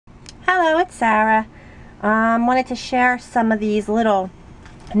Hello, it's Sarah. Wanted to share some of these little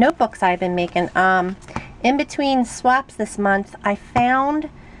notebooks I've been making. In between swaps this month, I found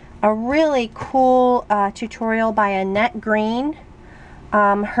a really cool tutorial by Annette Green.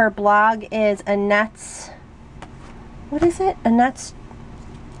 Her blog is Annette's, what is it? Annette's,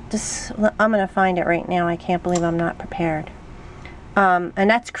 I'm going to find it right now. I can't believe I'm not prepared.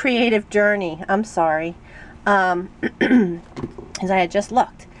 Annette's Creative Journey. I'm sorry. As I had just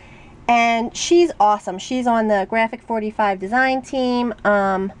looked. And she's awesome. She's on the Graphic 45 design team.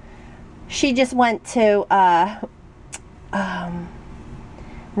 She just went to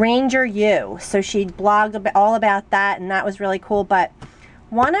Ranger U, so she blogged all about that, and that was really cool. But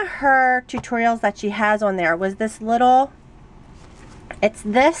one of her tutorials that she has on there was this little, it's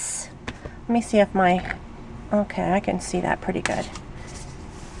this, let me see if my, okay, I can see that pretty good.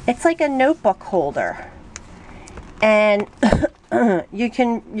 It's like a notebook holder, and you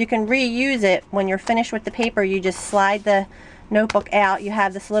can reuse it when you're finished with the paper. You just slide the notebook out. You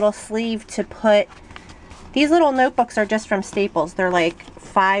have this little sleeve to put, these little notebooks are just from Staples. They're like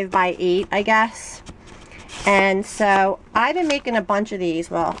 5 by 8, I guess. And so I've been making a bunch of these.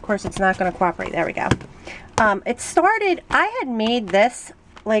 Well, of course it's not going to cooperate. There we go. It started, I had made this,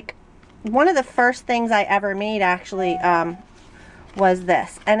 like one of the first things I ever made actually was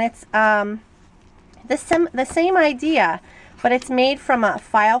this. And it's the same idea, but it's made from a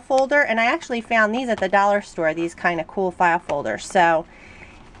file folder, and I actually found these at the dollar store, these kind of cool file folders. So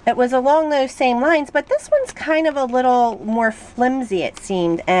it was along those same lines, but this one's kind of a little more flimsy, it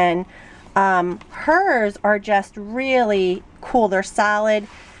seemed, and hers are just really cool. They're solid,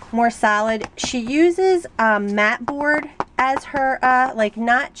 more solid. She uses mat board as her, like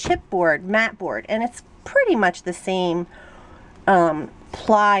not chipboard, mat board, and it's pretty much the same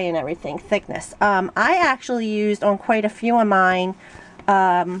ply and everything, thickness. I actually used on quite a few of mine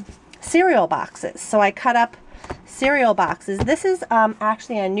cereal boxes. So I cut up cereal boxes. This is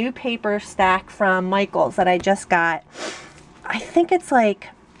actually a new paper stack from Michael's that I just got. I think it's like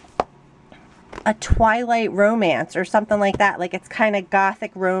a Twilight romance or something like that. Like it's kind of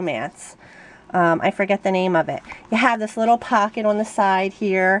gothic romance. I forget the name of it. You have this little pocket on the side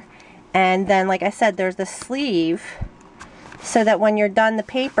here, and then like I said, there's the sleeve, so that when you're done the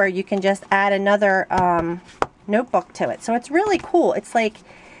paper, you can just add another notebook to it. So it's really cool. It's like,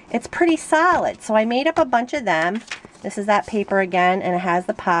 it's pretty solid. So I made up a bunch of them. This is that paper again, and it has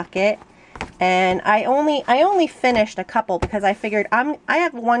the pocket. And I only finished a couple because I figured I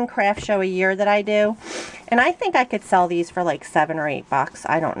have one craft show a year that I do, and I think I could sell these for like $7 or $8.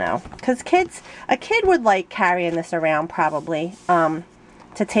 I don't know, because a kid would like carrying this around probably to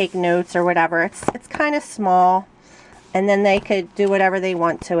take notes or whatever. It's kind of small, and then they could do whatever they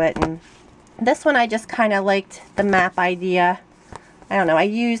want to it. And this one I just kind of liked the map idea. I don't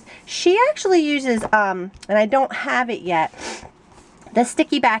know, she actually uses, and I don't have it yet, the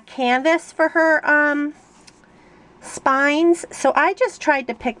sticky back canvas for her spines. So I just tried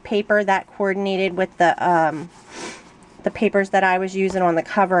to pick paper that coordinated with the papers that I was using on the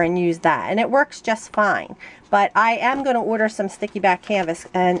cover and use that, and it works just fine. But I am going to order some sticky back canvas,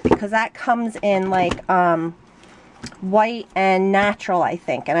 and because that comes in like white and natural, I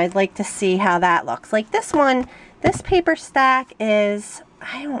think, and I'd like to see how that looks. Like this one, this paper stack is,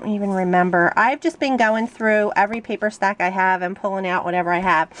 I don't even remember. I've just been going through every paper stack I have and pulling out whatever I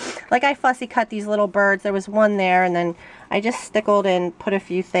have. Like I fussy cut these little birds. There was one there, and then I just stickled and put a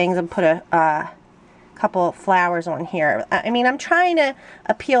few things and put a couple of flowers on here. I mean, I'm trying to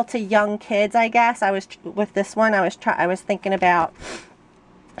appeal to young kids, I guess. With this one, I was thinking about,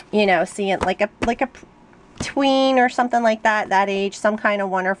 you know, seeing like a tween or something like that age, some kind of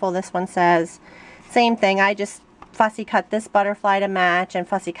wonderful. This one says same thing. I just fussy cut this butterfly to match and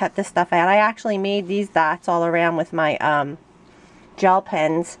fussy cut this stuff out. I actually made these dots all around with my gel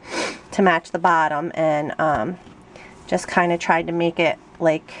pens to match the bottom, and just kind of tried to make it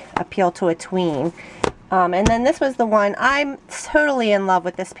like appeal to a tween. And then this was the one, I'm totally in love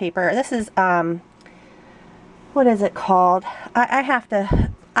with this paper. This is what is it called?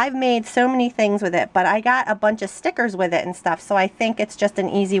 I've made so many things with it, but I got a bunch of stickers with it and stuff, so I think it's just an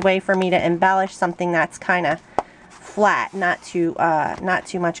easy way for me to embellish something that's kind of flat, not too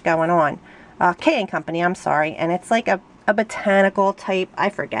much going on. K & Company, I'm sorry, and it's like a botanical type, I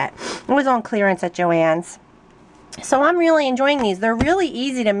forget. It was on clearance at Joann's. So I'm really enjoying these. They're really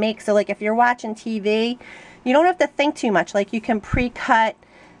easy to make, so like if you're watching TV, you don't have to think too much. Like you can pre-cut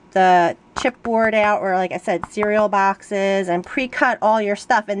the chipboard out, or like I said, cereal boxes, and pre-cut all your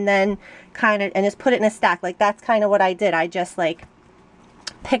stuff, and then kind of, and just put it in a stack. Like that's kind of what I did. I just like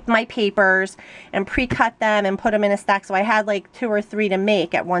picked my papers and pre-cut them and put them in a stack. So I had like 2 or 3 to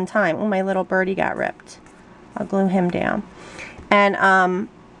make at one time. Oh, my little birdie got ripped. I'll glue him down. And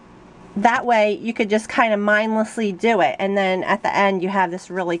that way you could just kind of mindlessly do it. And then at the end you have this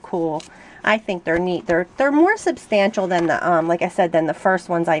really cool, I think they're neat. They're more substantial than the, like I said, than the first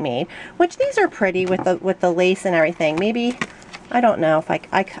ones I made. Which these are pretty with the lace and everything. Maybe, I don't know if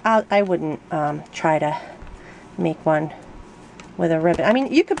I wouldn't try to make one with a ribbon. I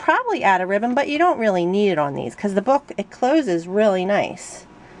mean, you could probably add a ribbon, but you don't really need it on these because the book, it closes really nice.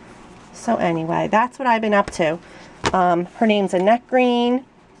 So anyway, that's what I've been up to. Her name's Annette Green.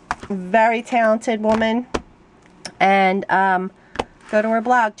 Very talented woman. And go to her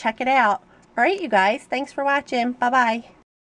blog, check it out. All right, you guys, thanks for watching. Bye-bye.